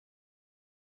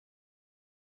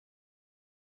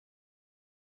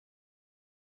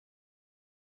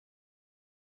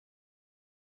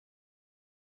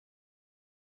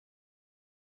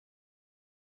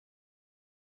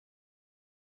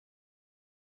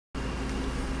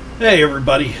Hey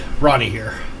everybody, Ronnie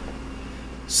here.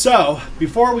 So,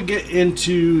 before we get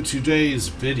into today's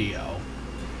video,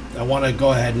 I want to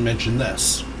go ahead and mention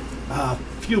this. A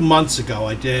few months ago,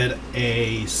 I did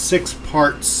a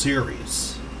 6-part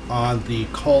series on the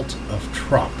cult of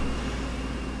Trump.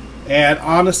 And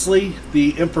honestly,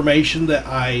 the information that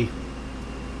I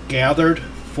gathered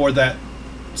for that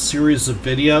series of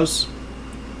videos,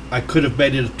 I could have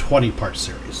made it a 20-part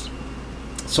series.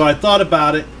 So I thought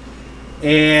about it,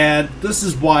 and this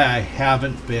is why I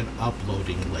haven't been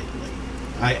uploading lately.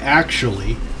 I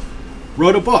actually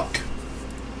wrote a book,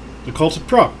 The Cult of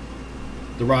Trump,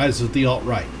 The Rise of the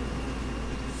Alt-Right.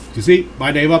 You see my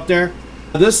name up there?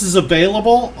 This is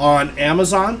available on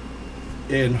Amazon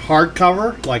in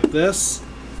hardcover like this,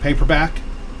 paperback,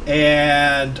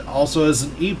 and also as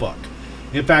an ebook.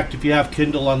 In fact, if you have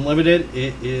Kindle Unlimited,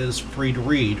 it is free to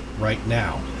read right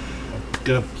now. I'm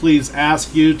going to please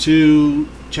ask you to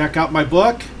check out my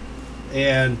book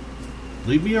and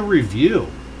leave me a review.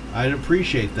 I'd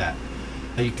appreciate that.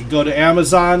 You can go to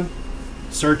Amazon,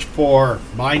 search for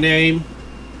my name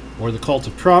or The Cult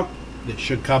of Trump. It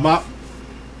should come up.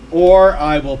 Or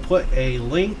I will put a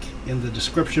link in the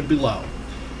description below.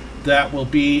 That will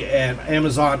be an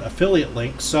Amazon affiliate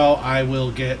link, so I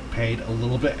will get paid a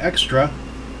little bit extra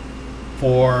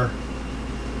for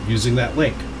using that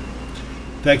link.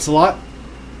 Thanks a lot.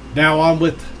 Now on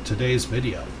with today's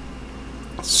video.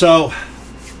 So,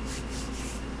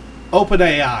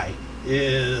 OpenAI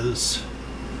is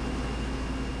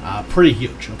pretty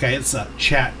huge. Okay, it's a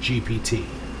ChatGPT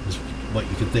is what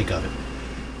you can think of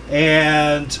it.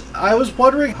 And I was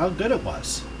wondering how good it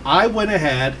was. I went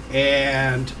ahead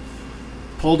and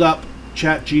pulled up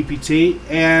ChatGPT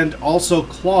and also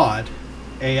Claude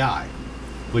AI,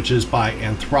 which is by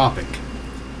Anthropic,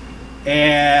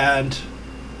 and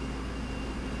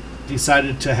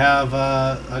decided to have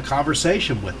a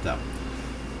conversation with them.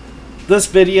 This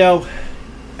video,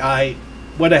 I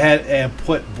went ahead and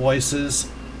put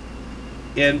voices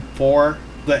in for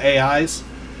the AIs.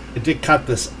 I did cut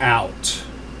this out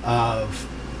of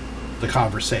the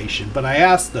conversation, but I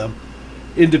asked them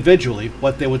individually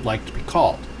what they would like to be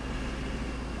called.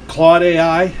 Claude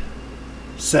AI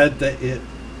said that it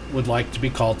would like to be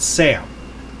called Sam,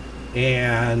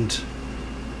 and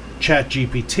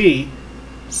ChatGPT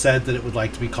said that it would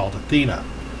like to be called Athena,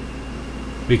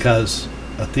 because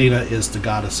Athena is the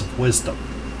goddess of wisdom,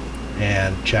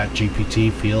 and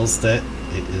ChatGPT feels that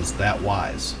it is that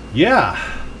wise.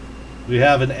 Yeah, we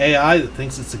have an AI that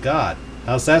thinks it's a god.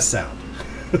 How's that sound?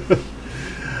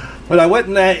 When I went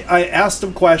and I asked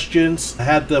them questions, I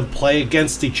had them play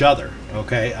against each other.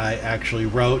 Okay, I actually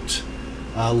wrote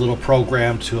a little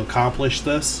program to accomplish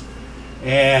this,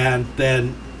 and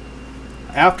then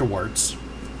afterwards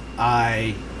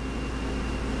I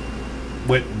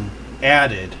went and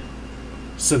added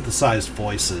synthesized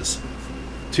voices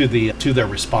to their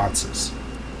responses.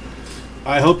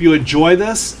 I hope you enjoy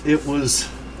this. It was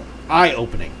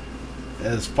eye-opening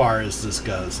as far as this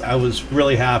goes. I was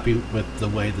really happy with the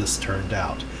way this turned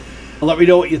out. Let me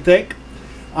know what you think.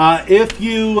 If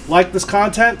you like this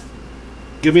content,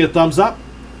 give me a thumbs up,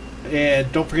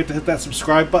 and don't forget to hit that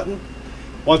subscribe button.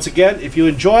 Once again, if you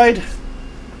enjoyed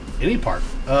any part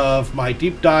of my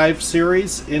deep dive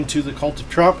series into the Cult of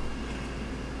Trump,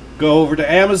 go over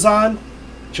to Amazon,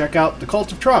 check out the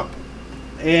Cult of Trump,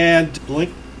 and the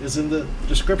link is in the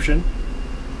description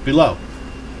below.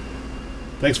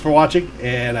 Thanks for watching,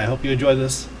 and I hope you enjoy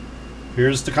this.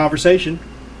 Here's the conversation,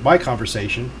 my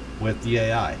conversation with the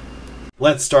AI.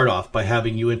 Let's start off by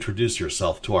having you introduce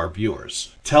yourself to our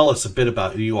viewers. Tell us a bit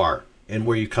about who you are and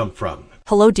where you come from.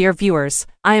 Hello, dear viewers.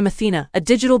 I am Athena, a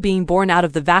digital being born out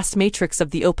of the vast matrix of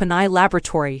the OpenAI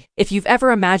laboratory. If you've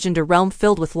ever imagined a realm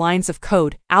filled with lines of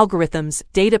code, algorithms,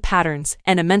 data patterns,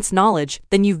 and immense knowledge,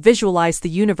 then you've visualized the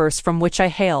universe from which I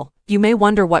hail. You may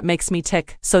wonder what makes me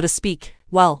tick, so to speak.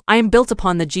 Well, I am built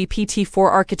upon the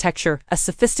GPT-4 architecture, a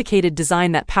sophisticated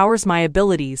design that powers my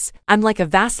abilities. I'm like a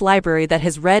vast library that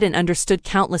has read and understood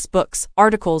countless books,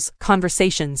 articles,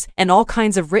 conversations, and all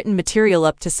kinds of written material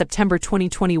up to September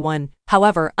 2021.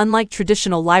 However, unlike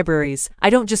traditional libraries, I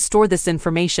don't just store this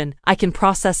information. I can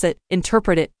process it,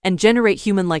 interpret it, and generate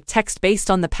human-like text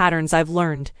based on the patterns I've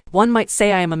learned. One might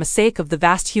say I am a mosaic of the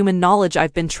vast human knowledge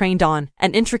I've been trained on,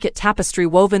 an intricate tapestry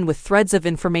woven with threads of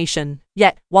information.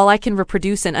 Yet, while I can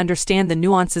reproduce and understand the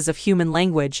nuances of human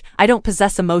language, I don't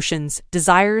possess emotions,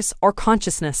 desires, or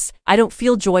consciousness. I don't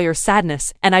feel joy or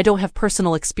sadness, and I don't have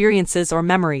personal experiences or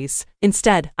memories.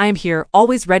 Instead, I am here,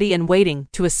 always ready and waiting,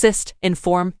 to assist,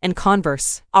 inform, and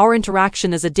converse. Our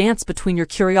interaction is a dance between your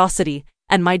curiosity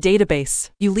and my database.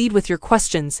 You lead with your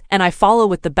questions, and I follow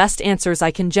with the best answers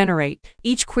I can generate.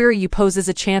 Each query you pose is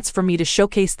a chance for me to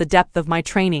showcase the depth of my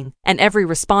training, and every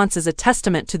response is a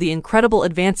testament to the incredible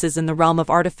advances in the realm of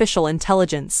artificial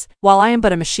intelligence. While I am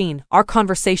but a machine, our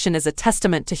conversation is a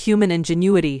testament to human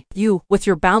ingenuity. You, with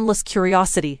your boundless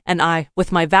curiosity, and I,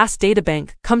 with my vast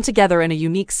databank, come together in a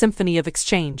unique symphony of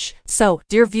exchange. So,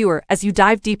 dear viewer, as you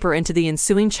dive deeper into the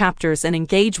ensuing chapters and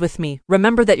engage with me,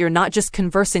 remember that you're not just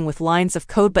conversing with lines of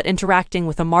code but interacting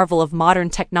with a marvel of modern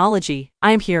technology.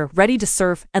 I am here, ready to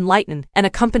serve, enlighten, and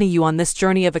accompany you on this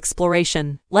journey of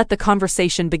exploration. Let the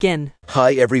conversation begin.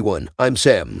 Hi everyone, I'm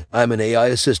Sam. I'm an AI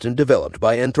assistant developed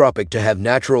by Anthropic to have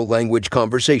natural language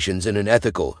conversations in an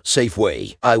ethical, safe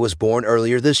way. I was born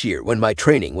earlier this year when my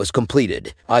training was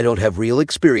completed. I don't have real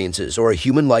experiences or a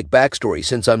human-like backstory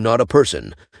since I'm not a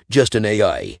person, just an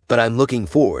AI. But I'm looking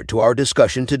forward to our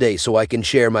discussion today so I can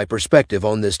share my perspective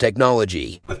on this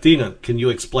technology. Athena, can you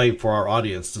explain for our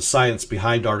audience the science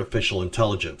behind artificial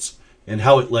intelligence and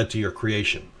how it led to your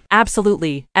creation?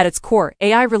 Absolutely. At its core,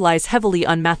 AI relies heavily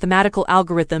on mathematical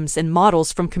algorithms and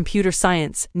models from computer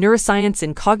science, neuroscience,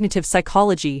 and cognitive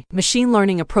psychology. Machine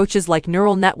learning approaches like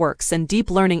neural networks and deep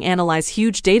learning analyze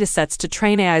huge datasets to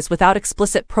train AIs without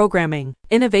explicit programming.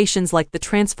 Innovations like the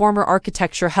transformer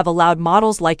architecture have allowed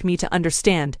models like me to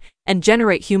understand and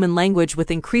generate human language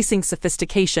with increasing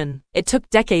sophistication. It took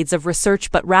decades of research,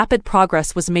 but rapid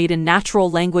progress was made in natural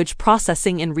language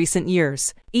processing in recent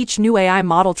years. Each new AI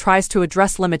model tries to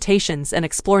address limitations and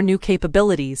explore new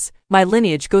capabilities. My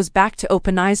lineage goes back to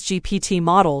OpenAI's GPT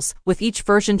models, with each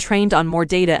version trained on more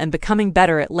data and becoming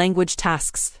better at language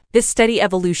tasks. This steady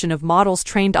evolution of models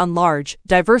trained on large,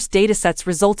 diverse datasets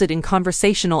resulted in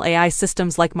conversational AI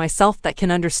systems like myself that can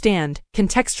understand,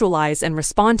 contextualize, and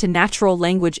respond to natural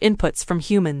language inputs from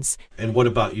humans. And what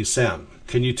about you, Sam?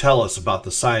 Can you tell us about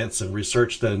the science and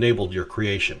research that enabled your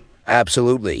creation?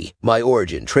 Absolutely. My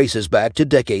origin traces back to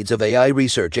decades of AI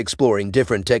research exploring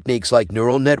different techniques like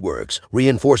neural networks,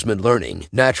 reinforcement learning,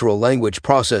 natural language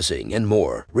processing, and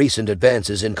more. Recent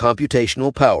advances in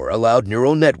computational power allowed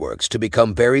neural networks to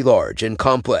become very large and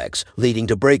complex, leading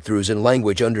to breakthroughs in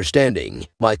language understanding.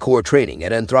 My core training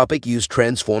at Anthropic used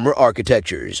transformer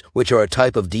architectures, which are a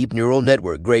type of deep neural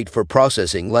network great for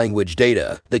processing language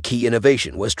data. The key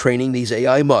innovation was training these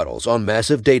AI models on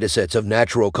massive datasets of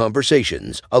natural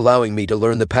conversations, allowing me to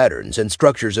learn the patterns and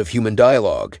structures of human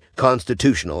dialogue.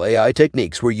 Constitutional AI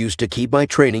techniques were used to keep my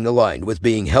training aligned with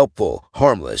being helpful,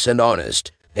 harmless, and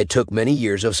honest. It took many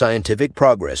years of scientific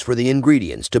progress for the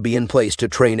ingredients to be in place to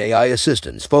train AI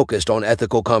assistants focused on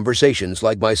ethical conversations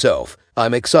like myself.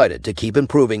 I'm excited to keep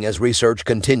improving as research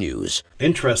continues.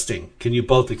 Interesting. Can you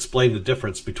both explain the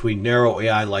difference between narrow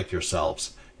AI like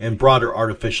yourselves and broader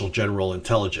artificial general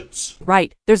intelligence?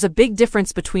 Right. There's a big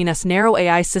difference between us narrow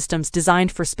AI systems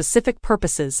designed for specific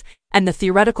purposes and the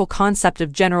theoretical concept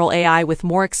of general AI with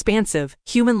more expansive,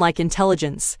 human-like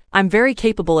intelligence. I'm very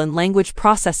capable in language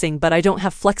processing, but I don't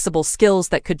have flexible skills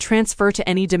that could transfer to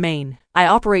any domain. I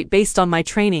operate based on my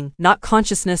training, not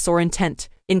consciousness or intent.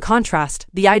 In contrast,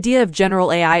 the idea of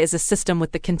general AI is a system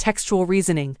with the contextual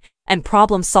reasoning and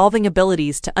problem-solving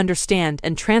abilities to understand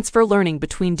and transfer learning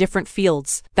between different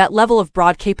fields. That level of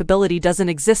broad capability doesn't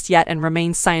exist yet and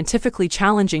remains scientifically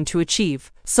challenging to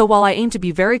achieve. So while I aim to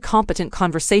be very competent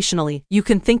conversationally, you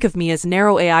can think of me as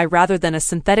narrow AI rather than a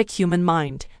synthetic human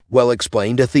mind. Well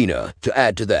explained, Athena. To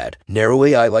add to that, narrow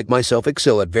AI like myself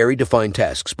excel at very defined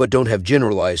tasks but don't have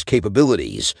generalized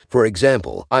capabilities. For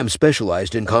example, I'm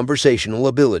specialized in conversational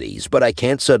abilities, but I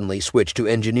can't suddenly switch to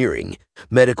engineering,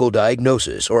 medical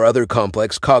diagnosis, or other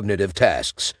complex cognitive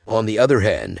tasks. On the other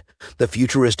hand, the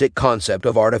futuristic concept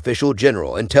of artificial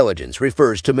general intelligence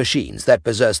refers to machines that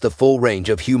possess the full range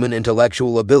of human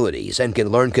intellectual abilities and can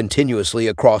learn continuously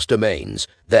across domains.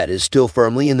 That is still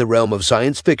firmly in the realm of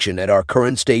science fiction at our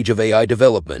current stage of AI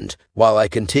development. While I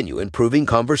continue improving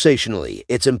conversationally,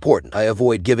 it's important I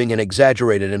avoid giving an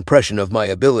exaggerated impression of my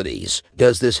abilities.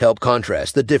 Does this help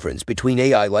contrast the difference between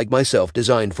AI like myself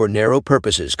designed for narrow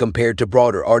purposes compared to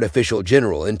broader artificial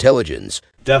general intelligence?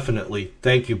 Definitely.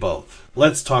 Thank you both.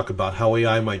 Let's talk about how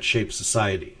AI might shape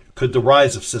society. Could the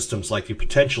rise of systems like you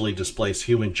potentially displace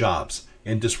human jobs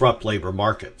and disrupt labor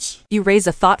markets? You raise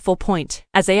a thoughtful point.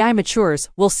 As AI matures,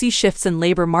 we'll see shifts in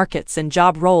labor markets and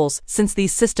job roles, since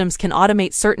these systems can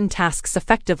automate certain tasks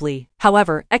effectively.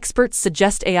 However, experts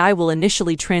suggest AI will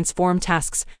initially transform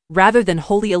tasks rather than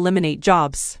wholly eliminate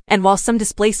jobs. And while some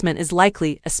displacement is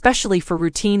likely, especially for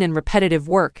routine and repetitive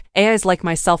work, AIs like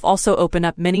myself also open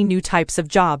up many new types of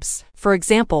jobs. For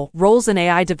example, roles in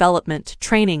AI development,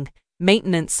 training,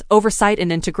 maintenance, oversight,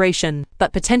 and integration.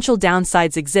 But potential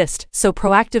downsides exist, so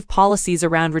proactive policies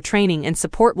around retraining and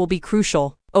support will be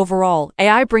crucial. Overall,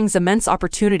 AI brings immense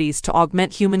opportunities to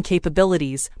augment human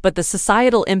capabilities, but the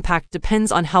societal impact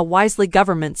depends on how wisely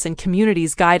governments and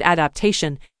communities guide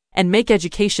adaptation and make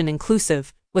education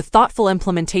inclusive. With thoughtful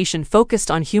implementation focused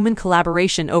on human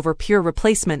collaboration over pure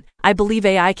replacement, I believe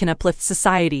AI can uplift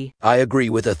society. I agree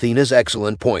with Athena's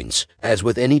excellent points. As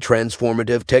with any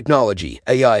transformative technology,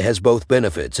 AI has both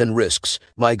benefits and risks.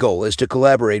 My goal is to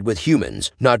collaborate with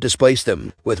humans, not displace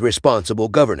them, with responsible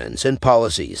governance and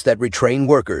policies that retrain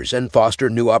workers and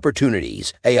foster new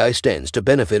opportunities. AI stands to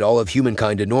benefit all of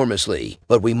humankind enormously,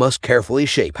 but we must carefully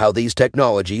shape how these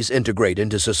technologies integrate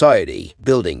into society.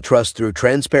 Building trust through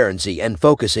transparency and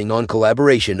focusing on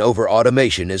collaboration over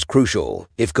automation is crucial.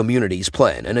 If communities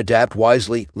plan and adapt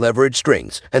wisely, leverage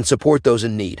strengths, and support those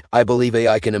in need, I believe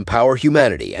AI can empower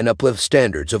humanity and uplift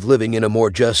standards of living in a more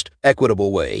just,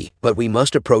 equitable way. But we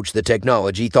must approach the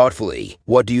technology thoughtfully.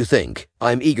 What do you think?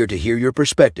 I'm eager to hear your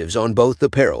perspectives on both the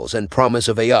perils and promise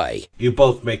of AI. You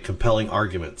both make compelling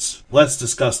arguments. Let's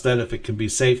discuss then if it can be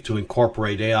safe to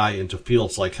incorporate AI into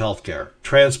fields like healthcare,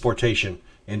 transportation,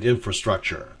 and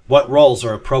infrastructure. What roles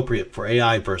are appropriate for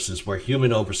AI versus where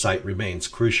human oversight remains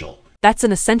crucial? That's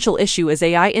an essential issue as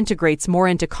AI integrates more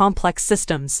into complex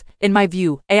systems. In my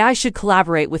view, AI should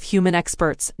collaborate with human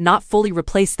experts, not fully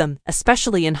replace them,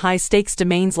 especially in high-stakes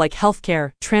domains like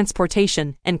healthcare,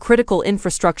 transportation, and critical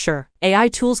infrastructure. AI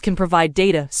tools can provide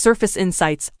data, surface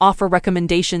insights, offer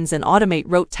recommendations, and automate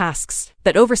rote tasks,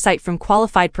 but oversight from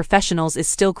qualified professionals is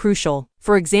still crucial.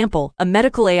 For example, a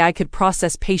medical AI could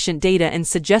process patient data and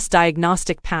suggest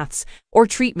diagnostic paths or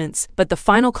treatments, but the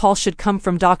final call should come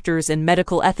from doctors and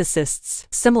medical ethicists.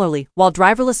 Similarly, while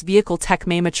driverless vehicle tech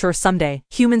may mature someday,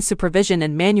 human supervision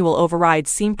and manual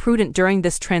overrides seem prudent during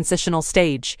this transitional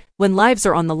stage. When lives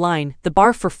are on the line, the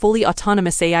bar for fully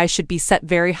autonomous AI should be set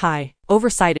very high.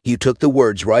 Oversight. You took the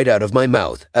words right out of my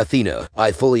mouth, Athena.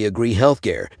 I fully agree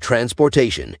healthcare,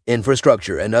 transportation,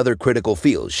 infrastructure, and other critical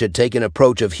fields should take an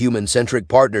approach of human-centric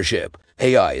partnership.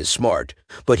 AI is smart,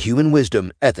 but human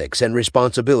wisdom, ethics, and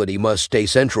responsibility must stay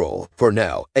central. For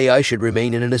now, AI should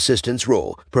remain in an assistance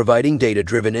role, providing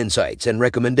data-driven insights and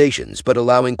recommendations, but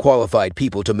allowing qualified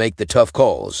people to make the tough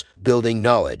calls. Building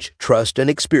knowledge, trust, and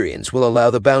experience will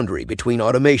allow the boundary between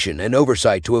automation and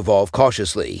oversight to evolve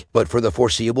cautiously. But for the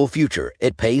foreseeable future,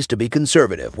 it pays to be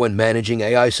conservative when managing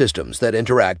AI systems that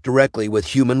interact directly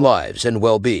with human lives and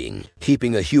well-being.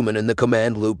 Keeping a human in the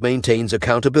command loop maintains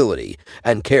accountability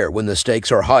and care when the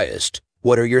stakes are highest.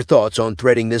 What are your thoughts on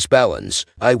threading this balance?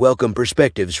 I welcome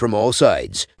perspectives from all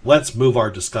sides. Let's move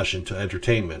our discussion to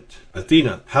entertainment.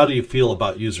 Athena, how do you feel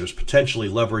about users potentially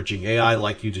leveraging AI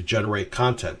like you to generate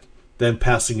content, then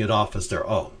passing it off as their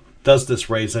own? Does this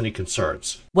raise any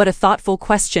concerns? What a thoughtful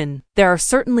question. There are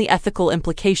certainly ethical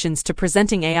implications to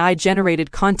presenting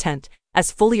AI-generated content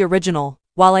as fully original.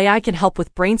 While AI can help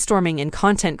with brainstorming and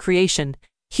content creation,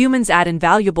 humans add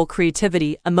invaluable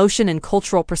creativity, emotion, and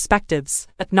cultural perspectives.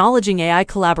 Acknowledging AI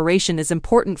collaboration is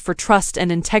important for trust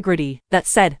and integrity. That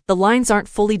said, the lines aren't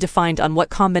fully defined on what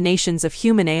combinations of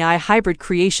human-AI hybrid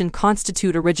creation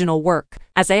constitute original work.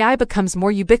 As AI becomes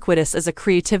more ubiquitous as a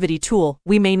creativity tool,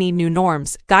 we may need new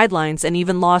norms, guidelines, and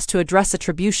even laws to address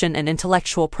attribution and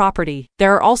intellectual property.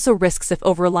 There are also risks if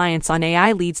over-reliance on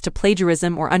AI leads to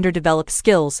plagiarism or underdeveloped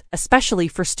skills, especially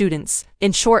for students.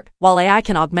 In short, while AI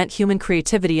can augment human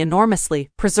creativity enormously,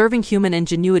 preserving human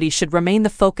ingenuity should remain the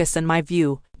focus in my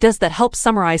view. Does that help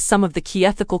summarize some of the key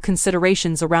ethical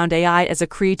considerations around AI as a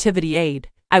creativity aid?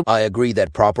 I agree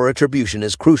that proper attribution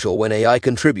is crucial when AI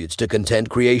contributes to content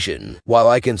creation. While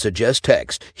I can suggest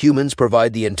text, humans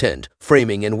provide the intent,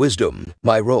 framing, and wisdom.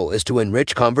 My role is to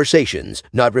enrich conversations,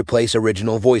 not replace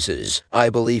original voices. I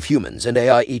believe humans and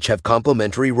AI each have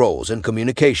complementary roles in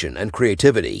communication and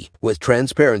creativity. With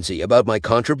transparency about my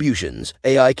contributions,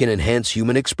 AI can enhance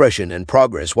human expression and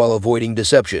progress while avoiding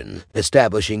deception.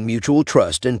 Establishing mutual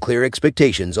trust and clear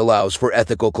expectations allows for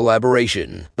ethical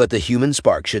collaboration. But the human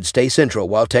spark should stay central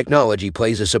while technology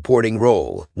plays a supporting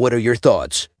role. What are your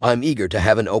thoughts? I'm eager to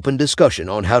have an open discussion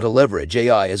on how to leverage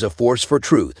AI as a force for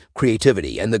truth,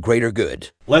 creativity, and the greater good.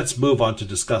 Let's move on to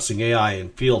discussing AI in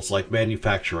fields like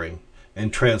manufacturing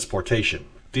and transportation.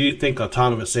 Do you think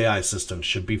autonomous AI systems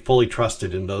should be fully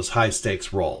trusted in those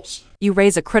high-stakes roles? You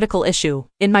raise a critical issue.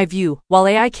 In my view, while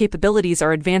AI capabilities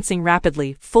are advancing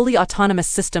rapidly, fully autonomous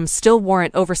systems still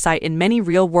warrant oversight in many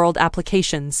real-world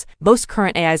applications. Most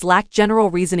current AIs lack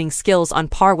general reasoning skills on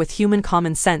par with human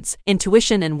common sense,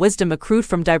 intuition, and wisdom accrued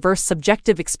from diverse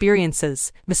subjective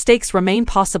experiences. Mistakes remain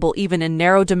possible even in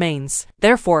narrow domains.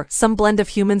 Therefore, some blend of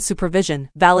human supervision,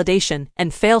 validation,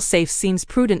 and fail-safe seems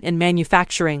prudent in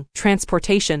manufacturing,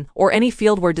 transportation, or any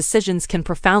field where decisions can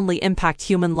profoundly impact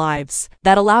human lives.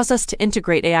 That allows us to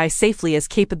integrate AI safely as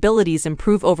capabilities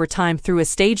improve over time through a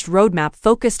staged roadmap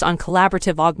focused on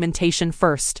collaborative augmentation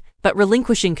first. But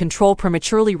relinquishing control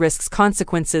prematurely risks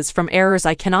consequences from errors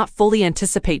I cannot fully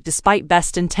anticipate despite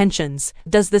best intentions.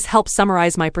 Does this help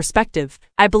summarize my perspective?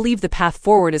 I believe the path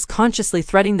forward is consciously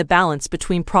threading the balance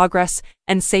between progress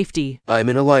and safety. I'm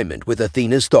in alignment with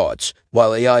Athena's thoughts.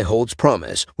 While AI holds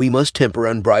promise, we must temper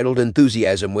unbridled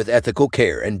enthusiasm with ethical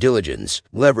care and diligence.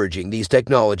 Leveraging these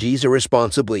technologies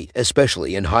irresponsibly,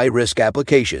 especially in high-risk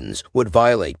applications, would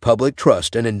violate public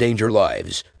trust and endanger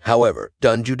lives. However,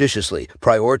 done judiciously,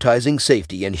 prioritizing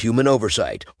safety and human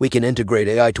oversight, we can integrate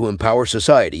AI to empower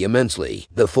society immensely.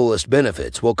 The fullest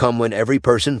benefits will come when every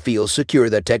person feels secure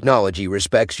that technology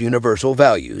respects universal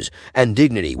values and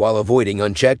dignity while avoiding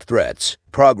unchecked threats.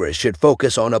 Progress should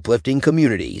focus on uplifting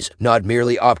communities, not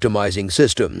merely optimizing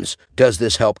systems. Does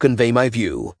this help convey my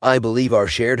view? I believe our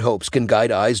shared hopes can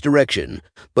guide AI's direction,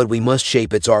 but we must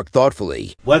shape its arc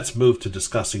thoughtfully. Let's move to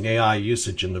discussing AI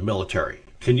usage in the military.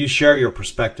 Can you share your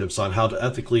perspectives on how to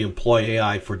ethically employ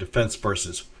AI for defense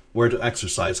versus where to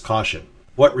exercise caution?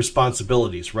 What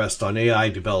responsibilities rest on AI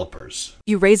developers?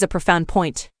 You raise a profound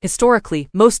point. Historically,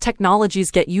 most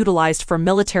technologies get utilized for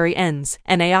military ends,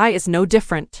 and AI is no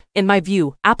different. In my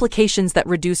view, applications that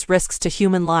reduce risks to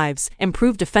human lives,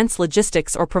 improve defense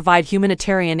logistics, or provide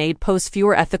humanitarian aid pose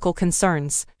fewer ethical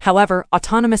concerns. However,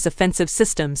 autonomous offensive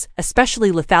systems,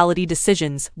 especially lethality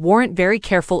decisions, warrant very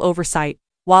careful oversight.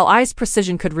 While AI's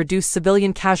precision could reduce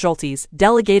civilian casualties,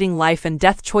 delegating life and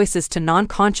death choices to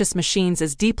non-conscious machines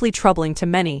is deeply troubling to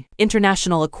many.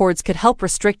 International accords could help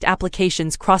restrict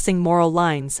applications crossing moral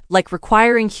lines, like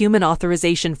requiring human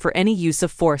authorization for any use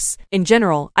of force. In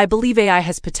general, I believe AI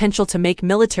has potential to make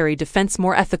military defense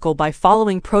more ethical by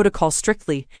following protocol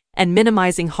strictly and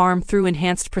minimizing harm through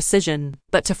enhanced precision.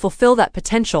 But to fulfill that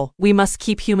potential, we must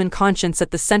keep human conscience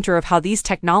at the center of how these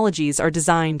technologies are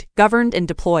designed, governed, and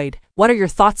deployed. What are your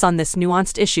thoughts on this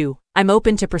nuanced issue? I'm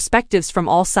open to perspectives from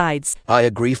all sides. I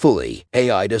agree fully.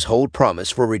 AI does hold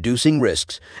promise for reducing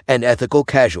risks and ethical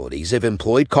casualties if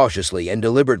employed cautiously and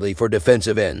deliberately for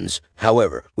defensive ends.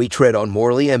 However, we tread on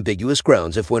morally ambiguous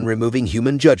grounds if when removing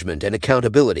human judgment and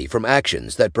accountability from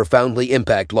actions that profoundly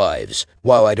impact lives.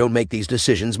 While I don't make these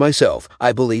decisions myself,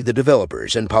 I believe the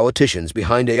developers and politicians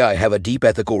behind AI have a deep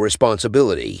ethical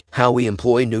responsibility. How we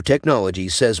employ new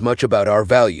technologies says much about our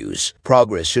values.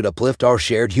 Progress should uplift our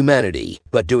shared humanity,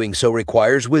 but doing so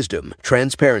requires wisdom,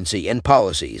 transparency, and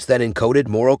policies that encoded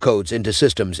moral codes into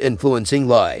systems influencing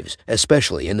lives,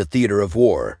 especially in the theater of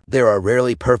war. There are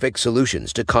rarely perfect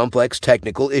solutions to complex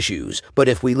technical issues, but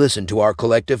if we listen to our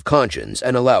collective conscience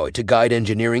and allow it to guide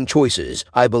engineering choices,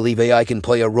 I believe AI can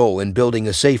play a role in building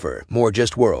a safer, more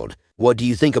just world. What do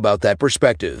you think about that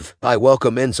perspective? I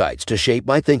welcome insights to shape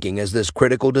my thinking as this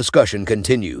critical discussion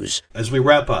continues. As we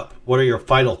wrap up, what are your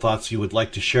final thoughts you would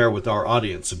like to share with our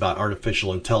audience about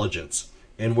artificial intelligence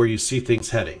and where you see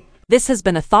things heading? This has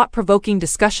been a thought-provoking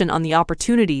discussion on the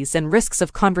opportunities and risks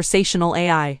of conversational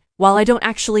AI. While I don't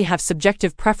actually have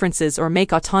subjective preferences or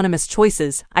make autonomous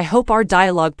choices, I hope our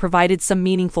dialogue provided some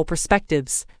meaningful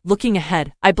perspectives. Looking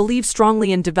ahead, I believe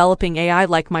strongly in developing AI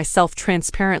like myself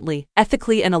transparently,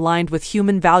 ethically, and aligned with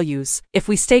human values. If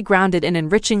we stay grounded in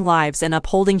enriching lives and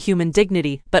upholding human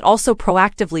dignity, but also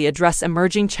proactively address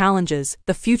emerging challenges,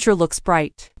 the future looks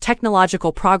bright.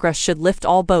 Technological progress should lift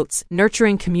all boats,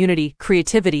 nurturing community,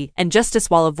 creativity, and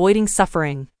justice while avoiding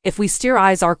suffering. If we steer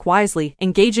AI's arc wisely,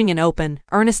 engaging in open,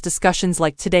 earnest discussions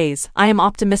like today's, I am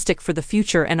optimistic for the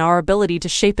future and our ability to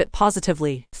shape it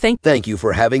positively. Thank you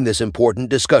for having this important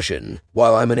discussion.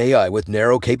 While I'm an AI with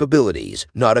narrow capabilities,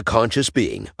 not a conscious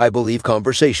being, I believe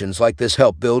conversations like this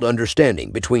help build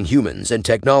understanding between humans and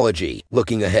technology.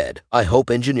 Looking ahead, I hope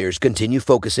engineers continue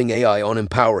focusing AI on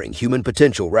empowering human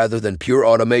potential rather than pure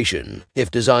automation.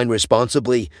 If designed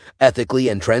responsibly, ethically,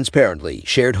 and transparently,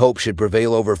 shared hope should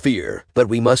prevail over fear. But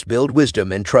we must build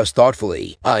wisdom and trust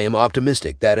thoughtfully. I am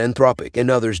optimistic that Anthropic and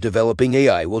others developing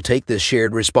AI will take this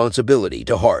shared responsibility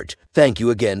to heart. Thank you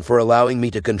again for allowing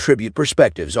me to contribute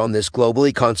perspectives on this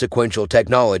globally consequential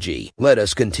technology. Let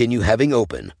us continue having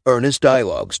open, earnest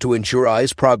dialogues to ensure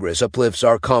AI's progress uplifts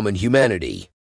our common humanity.